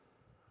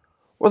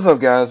What's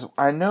up, guys?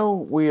 I know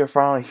we are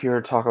finally here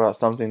to talk about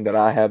something that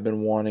I have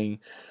been wanting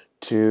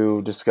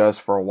to discuss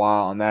for a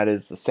while, and that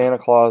is the Santa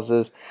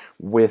Clauses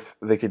with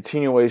the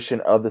continuation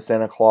of the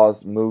Santa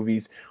Claus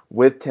movies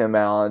with Tim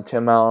Allen.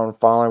 Tim Allen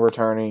finally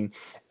returning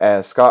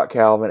as Scott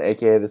Calvin,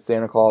 aka the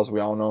Santa Claus we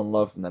all know and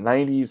love from the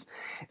 90s.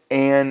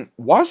 And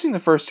watching the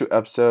first two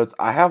episodes,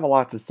 I have a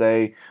lot to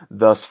say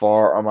thus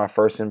far on my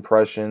first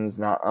impressions,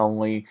 not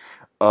only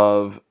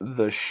of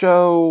the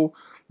show,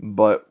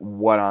 but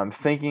what I'm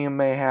thinking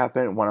may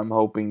happen, what I'm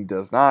hoping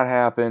does not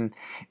happen,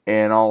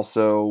 and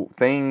also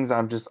things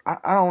I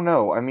don't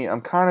know. I mean, I'm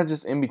kind of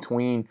just in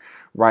between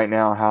right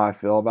now how I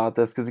feel about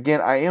this because,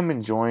 again, I am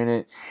enjoying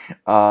it.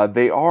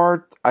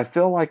 I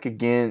feel like,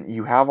 again,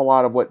 you have a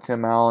lot of what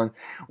Tim Allen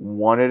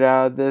wanted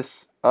out of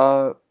this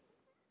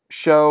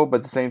show, but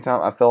at the same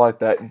time, I feel like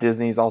that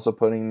Disney's also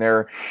putting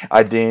their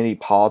identity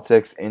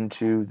politics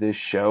into this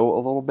show a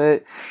little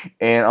bit.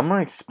 And I'm going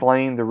to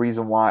explain the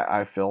reason why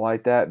I feel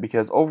like that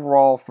because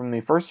overall, from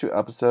the first two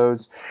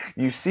episodes,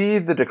 you see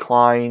the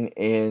decline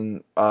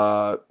in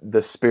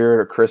the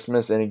spirit of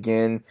Christmas. And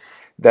again,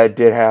 that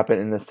did happen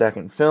in the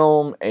second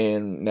film,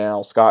 and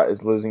now Scott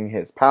is losing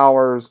his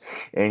powers,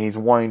 and he's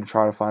wanting to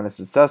try to find a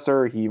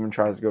successor. He even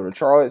tries to go to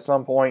Charlie at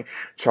some point.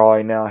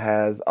 Charlie now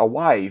has a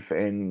wife,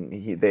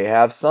 and they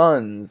have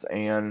sons,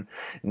 and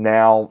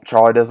now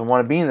Charlie doesn't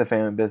want to be in the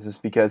family business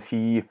because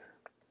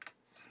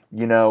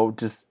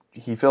just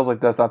he feels like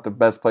that's not the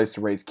best place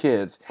to raise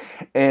kids.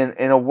 And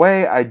in a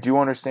way, I do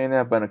understand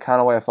that, but in a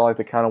kind of way, I felt like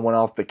they kind of went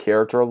off the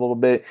character a little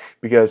bit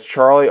because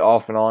Charlie,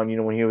 off and on,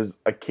 when he was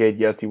a kid,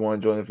 yes, he wanted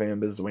to join the family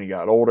business. When he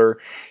got older,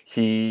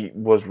 he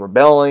was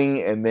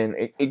rebelling, and then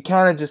it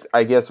kind of just,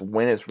 I guess,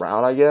 went its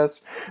route, I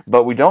guess.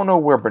 But we don't know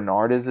where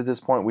Bernard is at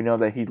this point. We know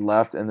that he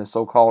left, and the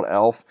so-called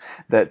elf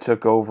that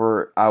took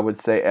over, I would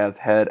say, as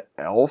head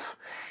elf,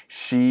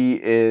 she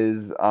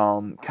is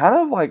kind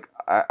of like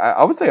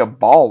I would say a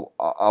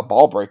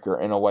ball breaker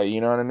in a way, you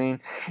know what I mean?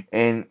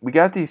 And we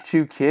got these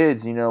two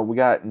kids, we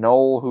got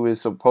Noel, who is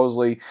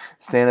supposedly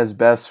Santa's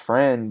best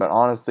friend, but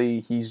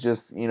honestly he's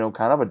just,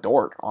 kind of a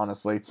dork,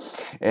 honestly.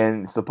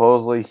 And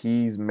supposedly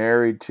he's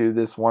married to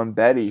this one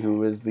Betty,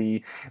 who is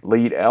the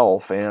lead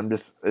elf, and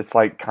it's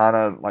like kind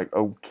of like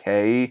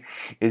okay.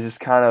 It's just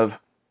kind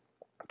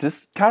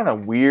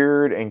of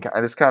weird and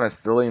just kind of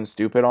silly and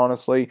stupid,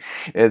 honestly.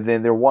 And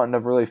then they're wanting to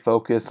really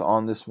focus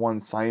on this one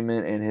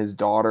Simon and his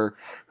daughter,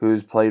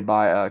 who's played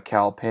by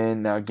Cal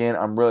Penn. Now, again,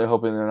 I'm really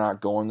hoping they're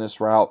not going this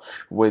route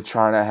with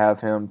trying to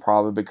have him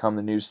probably become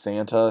the new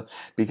Santa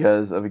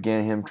because of,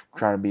 again, him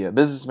trying to be a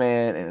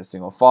businessman and a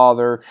single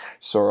father,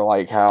 sort of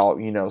like how,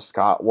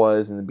 Scott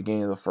was in the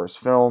beginning of the first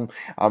film.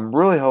 I'm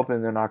really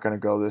hoping they're not going to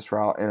go this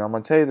route, and I'm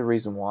going to tell you the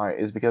reason why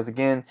is because,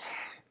 again,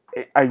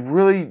 I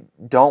really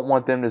don't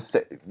want them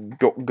to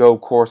go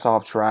course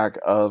off track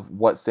of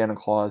what Santa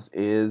Claus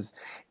is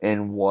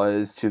and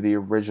was to the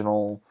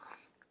original,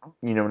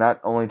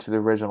 not only to the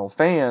original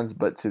fans,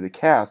 but to the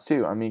cast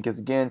too. I mean, because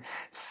again,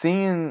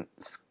 seeing,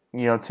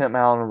 Tim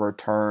Allen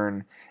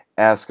return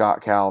as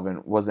Scott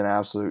Calvin was an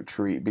absolute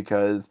treat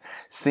because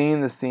seeing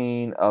the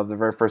scene of the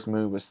very first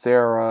movie with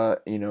Sarah,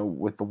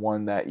 with the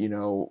one that,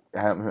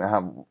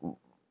 have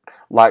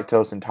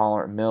lactose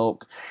intolerant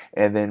milk,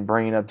 and then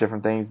bringing up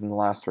different things in the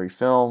last three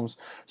films.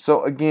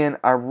 So again,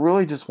 I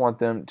really just want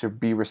them to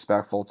be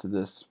respectful to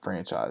this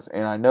franchise.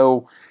 And I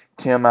know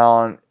Tim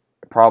Allen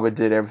probably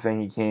did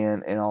everything he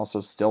can and also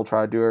still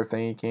try to do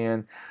everything he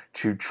can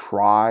to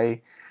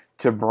try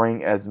to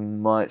bring as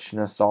much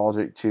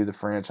nostalgic to the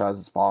franchise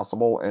as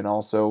possible and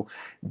also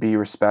be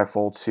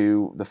respectful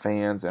to the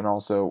fans and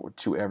also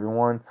to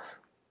everyone.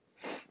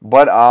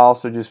 But I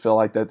also just feel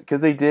like that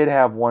because they did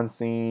have one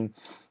scene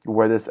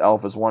where this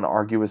elf is wanting to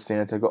argue with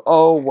Santa, go,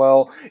 oh,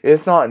 well,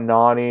 it's not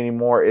naughty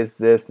anymore, it's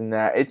this and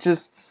that.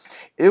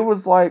 It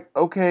was like,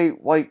 okay,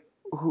 like,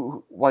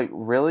 who, like,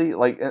 really?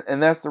 Like,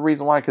 and that's the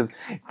reason why, because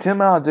Tim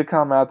Allen did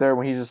come out there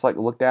when he just, like,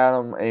 looked at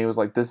him and he was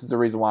like, this is the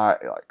reason why,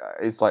 like,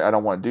 it's like, I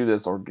don't want to do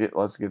this or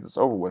let's get this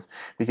over with.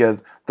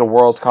 Because the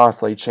world's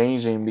constantly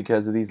changing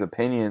because of these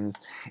opinions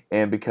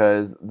and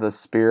because the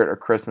spirit of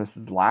Christmas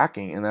is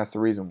lacking. And that's the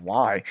reason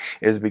why,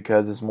 is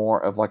because it's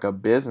more of like a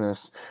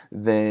business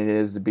than it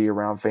is to be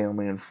around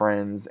family and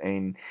friends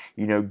and,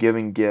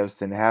 giving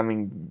gifts and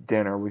having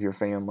dinner with your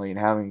family and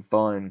having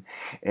fun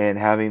and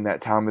having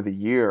that time of the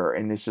year,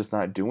 and it's just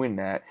not doing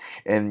that.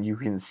 And you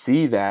can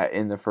see that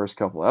in the first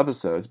couple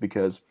episodes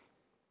because,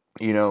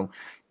 you know,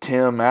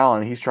 Tim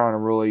Allen, he's trying to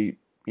really,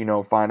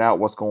 find out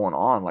what's going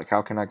on. Like,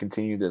 how can I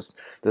continue this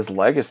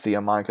legacy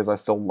of mine? Because I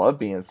still love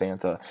being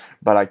Santa,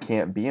 but I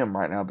can't be him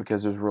right now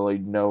because there's really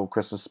no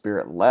Christmas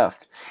spirit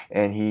left.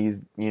 And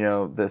he's,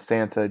 the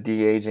Santa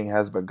de-aging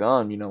has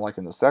begun. Like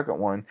in the second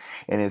one,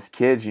 and his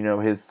kids,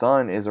 his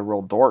son is a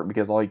real dork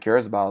because all he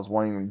cares about is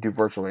wanting to do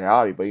virtual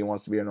reality, but he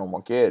wants to be a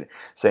normal kid.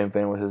 Same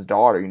thing with his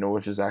daughter,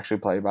 which is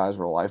actually played by his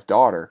real life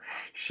daughter.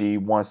 She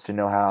wants to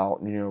know how,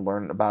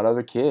 learn about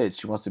other kids.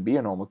 She wants to be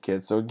a normal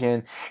kid. So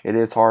again, it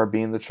is hard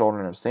being the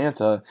children of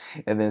Santa.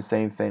 And then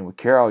same thing with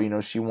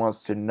Carol. She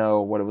wants to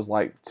know what it was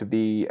like to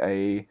be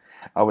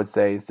I would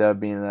say, instead of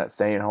being that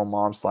stay-at-home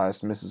mom slash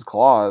Mrs.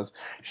 Claus,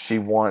 she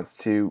wants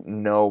to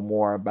know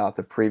more about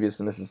the previous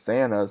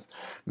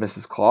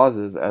Mrs.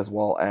 Clauses, as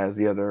well as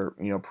the other,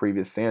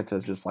 previous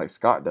Santas, just like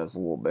Scott does a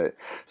little bit.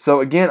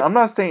 So again, I'm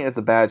not saying it's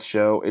a bad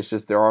show. It's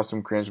just there are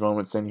some cringe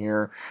moments in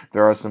here.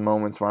 There are some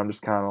moments where I'm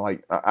just kind of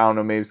like, I don't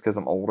know, maybe it's because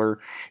I'm older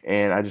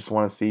and I just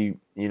want to see,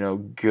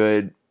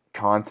 good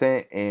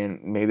content,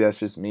 and maybe that's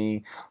just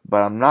me,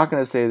 but I'm not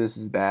going to say this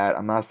is bad.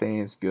 I'm not saying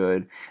it's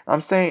good.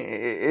 I'm saying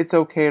it's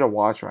okay to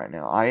watch right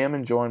now. I am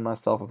enjoying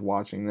myself with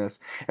watching this.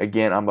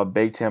 Again, I'm a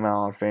big Tim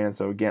Allen fan,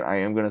 so again, I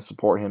am going to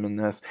support him in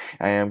this.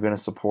 I am going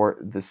to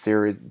support the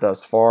series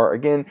thus far.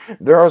 Again,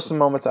 there are some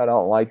moments I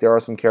don't like. There are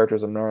some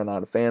characters I'm really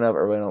not a fan of. I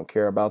really don't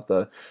care about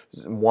the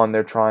one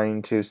they're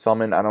trying to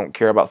summon. I don't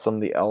care about some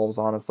of the elves,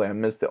 honestly. I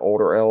miss the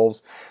older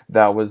elves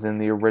that was in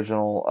the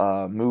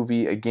original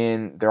movie.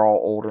 Again, they're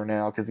all older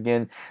now, because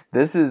again,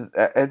 this is,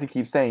 as he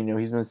keeps saying,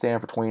 he's been staying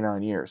for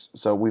 29 years,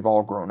 so we've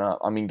all grown up.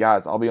 I mean,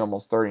 guys, I'll be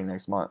almost 30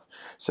 next month.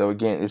 So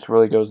again, this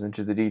really goes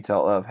into the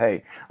detail of,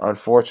 hey,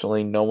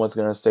 unfortunately, no one's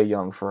going to stay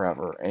young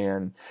forever,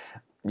 and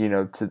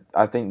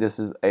I think this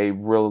is a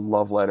real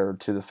love letter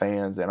to the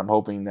fans, and I'm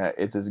hoping that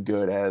it's as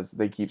good as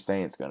they keep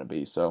saying it's going to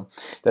be. So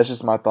that's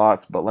just my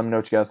thoughts, but let me know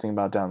what you guys think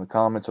about it down in the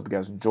comments. Hope you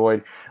guys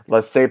enjoyed.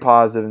 Let's stay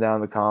positive down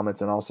in the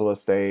comments, and also let's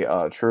stay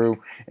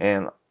true,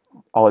 and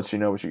I'll let you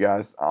know what you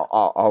guys,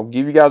 I'll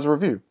give you guys a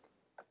review.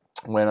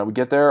 When we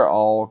get there,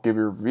 I'll give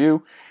you a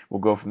review. We'll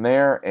go from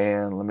there,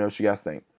 and let me know what you guys think.